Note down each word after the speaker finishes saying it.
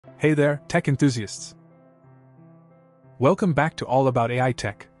Hey there, tech enthusiasts! Welcome back to All About AI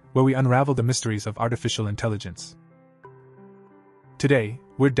Tech, where we unravel the mysteries of artificial intelligence. Today,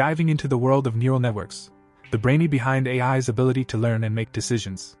 we're diving into the world of neural networks, the brainy behind AI's ability to learn and make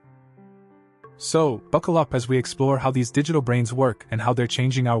decisions. So, buckle up as we explore how these digital brains work and how they're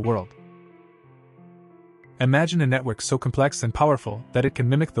changing our world. Imagine a network so complex and powerful that it can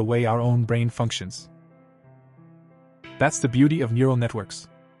mimic the way our own brain functions. That's the beauty of neural networks.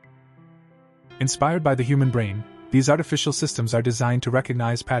 Inspired by the human brain, these artificial systems are designed to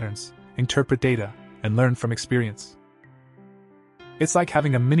recognize patterns, interpret data, and learn from experience. It's like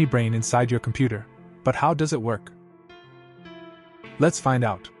having a mini brain inside your computer, but how does it work? Let's find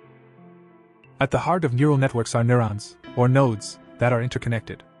out. At the heart of neural networks are neurons, or nodes, that are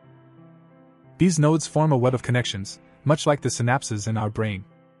interconnected. These nodes form a web of connections, much like the synapses in our brain.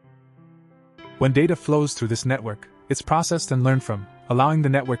 When data flows through this network, it's processed and learned from, allowing the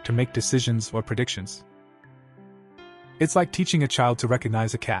network to make decisions or predictions. It's like teaching a child to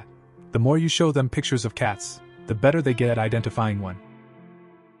recognize a cat. The more you show them pictures of cats, the better they get at identifying one.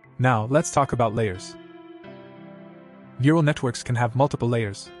 Now, let's talk about layers. Neural networks can have multiple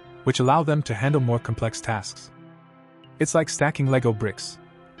layers, which allow them to handle more complex tasks. It's like stacking Lego bricks.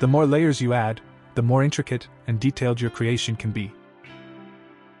 The more layers you add, the more intricate and detailed your creation can be.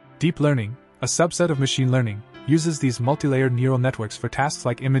 Deep learning, a subset of machine learning, uses these multi-layered neural networks for tasks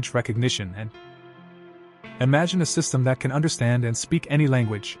like image recognition and imagine a system that can understand and speak any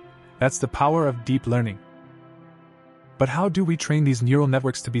language. That's the power of deep learning. But how do we train these neural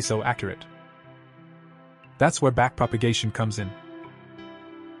networks to be so accurate? That's where backpropagation comes in.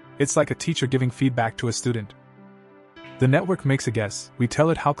 It's like a teacher giving feedback to a student. The network makes a guess, we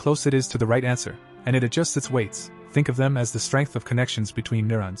tell it how close it is to the right answer, and it adjusts its weights. Think of them as the strength of connections between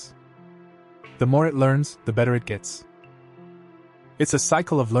neurons. The more it learns, the better it gets. It's a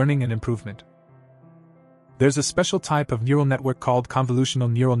cycle of learning and improvement. There's a special type of neural network called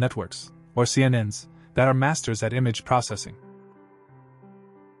convolutional neural networks, or CNNs, that are masters at image processing.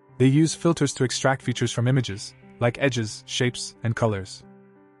 They use filters to extract features from images, like edges, shapes, and colors.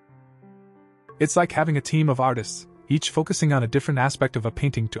 It's like having a team of artists, each focusing on a different aspect of a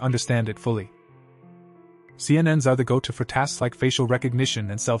painting to understand it fully. CNNs are the go-to for tasks like facial recognition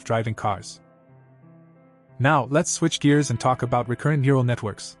and self-driving cars. Now, let's switch gears and talk about recurrent neural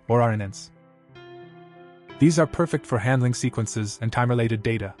networks, or RNNs. These are perfect for handling sequences and time-related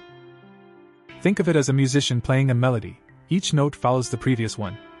data. Think of it as a musician playing a melody. Each note follows the previous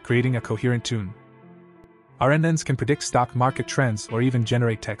one, creating a coherent tune. RNNs can predict stock market trends or even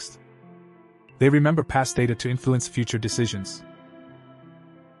generate text. They remember past data to influence future decisions.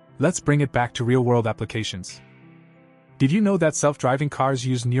 Let's bring it back to real-world applications. Did you know that self-driving cars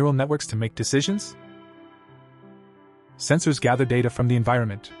use neural networks to make decisions? Sensors gather data from the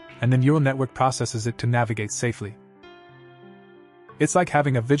environment, and the neural network processes it to navigate safely. It's like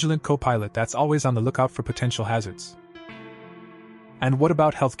having a vigilant co-pilot that's always on the lookout for potential hazards. And what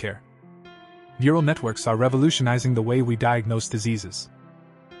about healthcare? Neural networks are revolutionizing the way we diagnose diseases.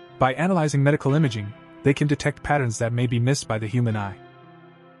 By analyzing medical imaging, they can detect patterns that may be missed by the human eye.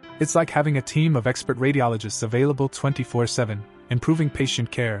 It's like having a team of expert radiologists available 24/7, improving patient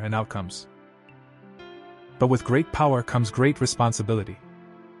care and outcomes. But with great power comes great responsibility.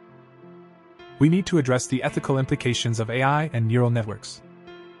 We need to address the ethical implications of AI and neural networks.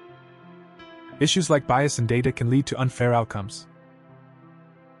 Issues like bias in data can lead to unfair outcomes.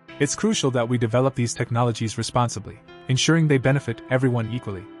 It's crucial that we develop these technologies responsibly, ensuring they benefit everyone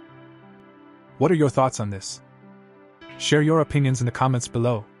equally. What are your thoughts on this? Share your opinions in the comments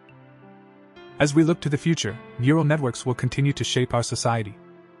below. As we look to the future, neural networks will continue to shape our society.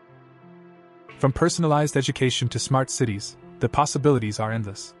 From personalized education to smart cities, the possibilities are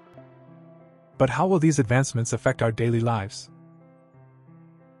endless. But how will these advancements affect our daily lives?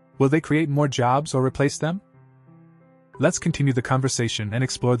 Will they create more jobs or replace them? Let's continue the conversation and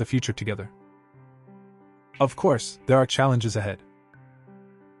explore the future together. Of course, there are challenges ahead.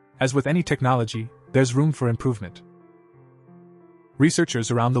 As with any technology, there's room for improvement.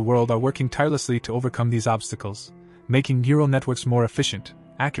 Researchers around the world are working tirelessly to overcome these obstacles, making neural networks more efficient,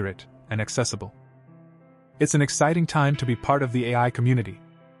 accurate, and accessible. It's an exciting time to be part of the AI community.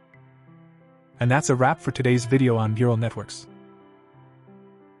 And that's a wrap for today's video on neural networks.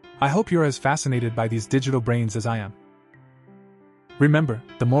 I hope you're as fascinated by these digital brains as I am. Remember,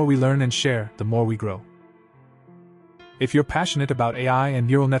 the more we learn and share, the more we grow. If you're passionate about AI and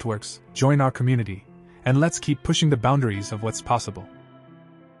neural networks, join our community, and let's keep pushing the boundaries of what's possible.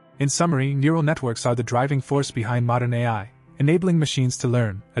 In summary, neural networks are the driving force behind modern AI, enabling machines to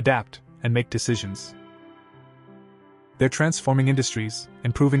learn, adapt, and make decisions. They're transforming industries,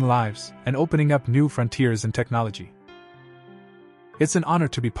 improving lives, and opening up new frontiers in technology. It's an honor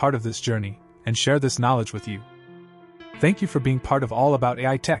to be part of this journey and share this knowledge with you. Thank you for being part of All About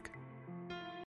AI Tech.